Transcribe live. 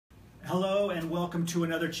Hello and welcome to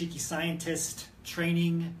another Cheeky Scientist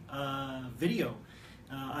training video.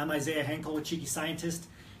 I'm Isaiah Henkel with Cheeky Scientist,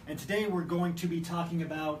 and today we're going to be talking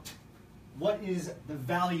about what is the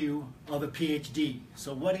value of a PhD.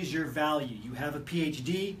 So what is your value? You have a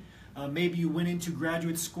PhD, maybe you went into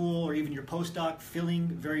graduate school or even your postdoc feeling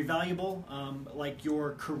very valuable, like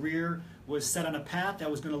your career was set on a path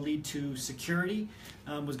that was going to lead to security,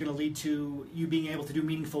 was going to lead to you being able to do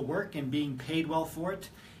meaningful work and being paid well for it.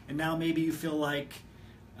 And now maybe you feel like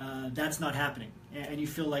that's not happening, and you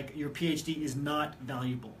feel like your PhD is not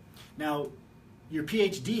valuable. Now, your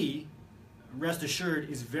PhD, rest assured,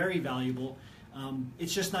 is very valuable.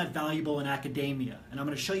 It's just not valuable in academia, and I'm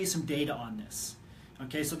going to show you some data on this.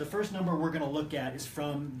 Okay, so the first number we're going to look at is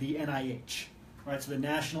from the NIH, right? So the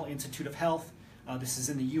National Institute of Health. This is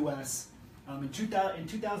in the U.S. In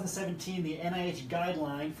 2017, the NIH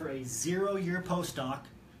guideline for a zero-year postdoc.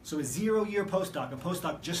 So a zero-year postdoc, a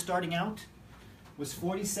postdoc just starting out, was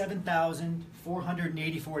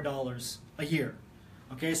 $47,484 a year.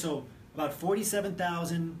 Okay, so about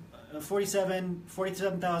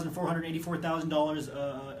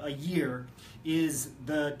 $47,484 a year is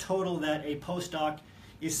the total that a postdoc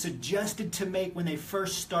is suggested to make when they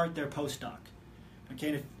first start their postdoc.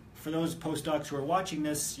 Okay, and for those postdocs who are watching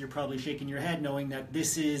this, you're probably shaking your head knowing that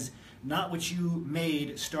this is not what you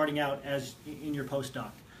made starting out as in your postdoc.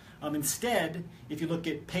 Instead, if you look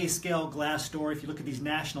at PayScale, Glassdoor, if you look at these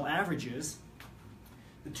national averages,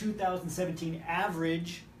 the 2017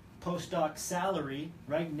 average postdoc salary,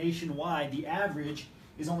 right, nationwide, the average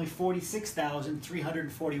is only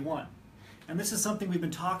 $46,341. And this is something we've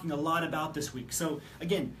been talking a lot about this week. So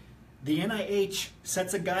again, the NIH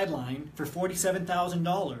sets a guideline for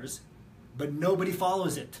 $47,000, but nobody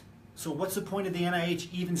follows it. So what's the point of the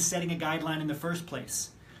NIH even setting a guideline in the first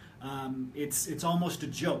place? It's almost a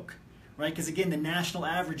joke, right? Because again, the national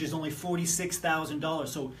average is only $46,000.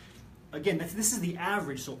 So again, this is the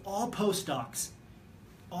average. So all the postdocs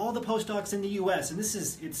in the U.S., and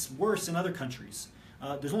it's worse in other countries.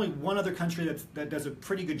 There's only one other country that does a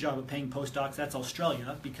pretty good job of paying postdocs. That's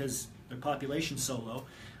Australia, because their population's so low.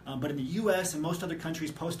 But in the U.S. and most other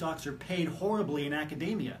countries, postdocs are paid horribly in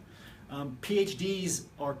academia. PhDs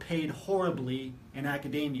are paid horribly in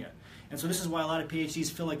academia. And so this is why a lot of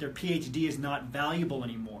PhDs feel like their PhD is not valuable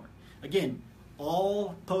anymore. Again,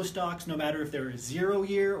 all postdocs, no matter if they're a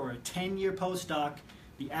 0-year or a 10-year postdoc,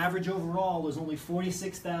 the average overall is only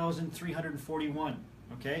 $46,341.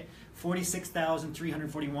 Okay,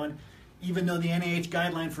 $46,341, even though the NIH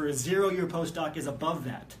guideline for a 0-year postdoc is above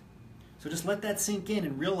that. So just let that sink in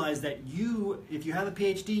and realize that if you have a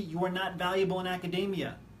PhD, you are not valuable in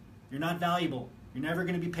academia. You're not valuable. You're never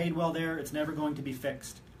going to be paid well there. It's never going to be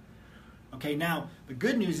fixed. Okay, now the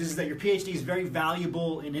good news is that your PhD is very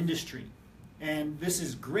valuable in industry. And this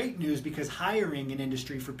is great news because hiring in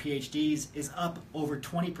industry for PhDs is up over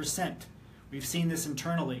 20%. We've seen this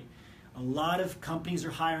internally. A lot of companies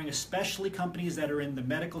are hiring, especially companies that are in the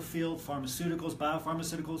medical field, pharmaceuticals,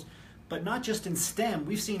 biopharmaceuticals, but not just in STEM.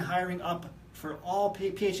 We've seen hiring up for all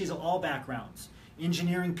PhDs of all backgrounds,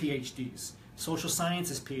 engineering PhDs, social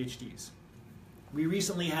sciences PhDs. We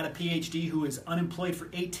recently had a PhD who was unemployed for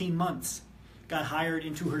 18 months, got hired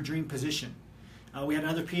into her dream position. We had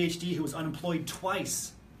another PhD who was unemployed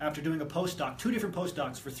twice after doing a postdoc, 2 different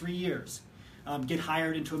postdocs for 3 years, get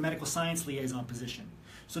hired into a medical science liaison position.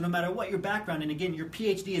 So no matter what your background, and again, your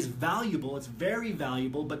PhD is valuable, it's very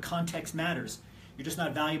valuable, but context matters. You're just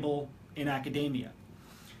not valuable in academia.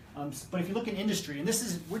 But if you look in industry, and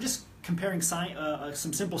we're just comparing some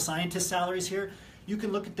simple scientist salaries here. You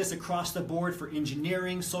can look at this across the board for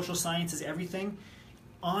engineering, social sciences, everything.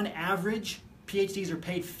 On average, PhDs are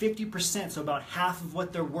paid 50%, so about half of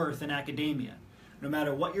what they're worth in academia. No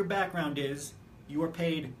matter what your background is, you are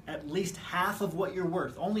paid at least half of what you're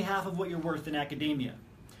worth, only half of what you're worth in academia.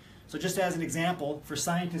 So just as an example, for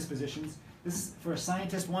scientist positions, this is for a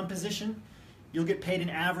scientist 1 position, you'll get paid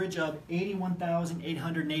an average of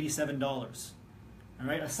 $81,887. All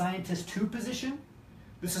right, a scientist 2 position,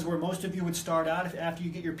 this is where most of you would start out after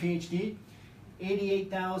you get your PhD,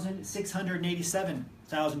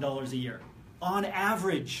 $88,687 a year on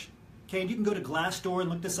average. Okay, and you can go to Glassdoor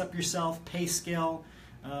and look this up yourself, PayScale,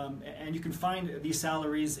 and you can find these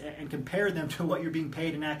salaries and compare them to what you're being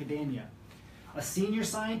paid in academia. A senior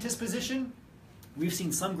scientist position, we've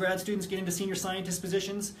seen some grad students get into senior scientist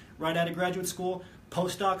positions right out of graduate school.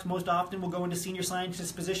 Postdocs most often will go into senior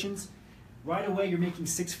scientist positions. Right away, you're making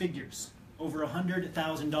 6 figures. Over $100,000,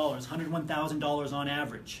 $101,000 on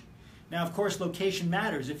average. Now, of course, location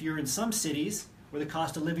matters. If you're in some cities where the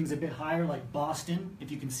cost of living is a bit higher, like Boston, if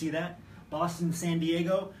you can see that, Boston, San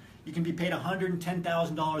Diego, you can be paid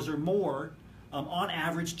 $110,000 or more on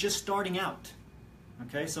average just starting out.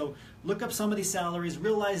 Okay, so look up some of these salaries,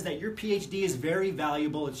 realize that your PhD is very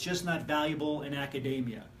valuable, it's just not valuable in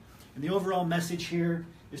academia. And the overall message here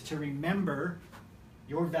is to remember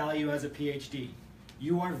your value as a PhD.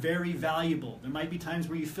 You are very valuable. There might be times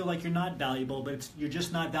where you feel like you're not valuable, but you're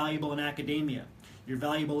just not valuable in academia. You're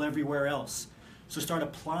valuable everywhere else. So start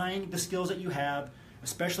applying the skills that you have,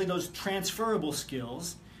 especially those transferable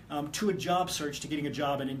skills, to a job search to getting a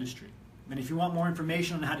job in industry. And if you want more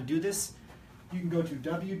information on how to do this, you can go to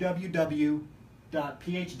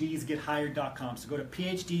www.phdsgethired.com. So go to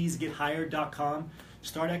phdsgethired.com,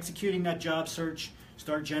 start executing that job search,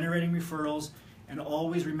 start generating referrals, and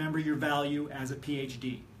always remember your value as a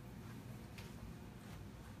PhD.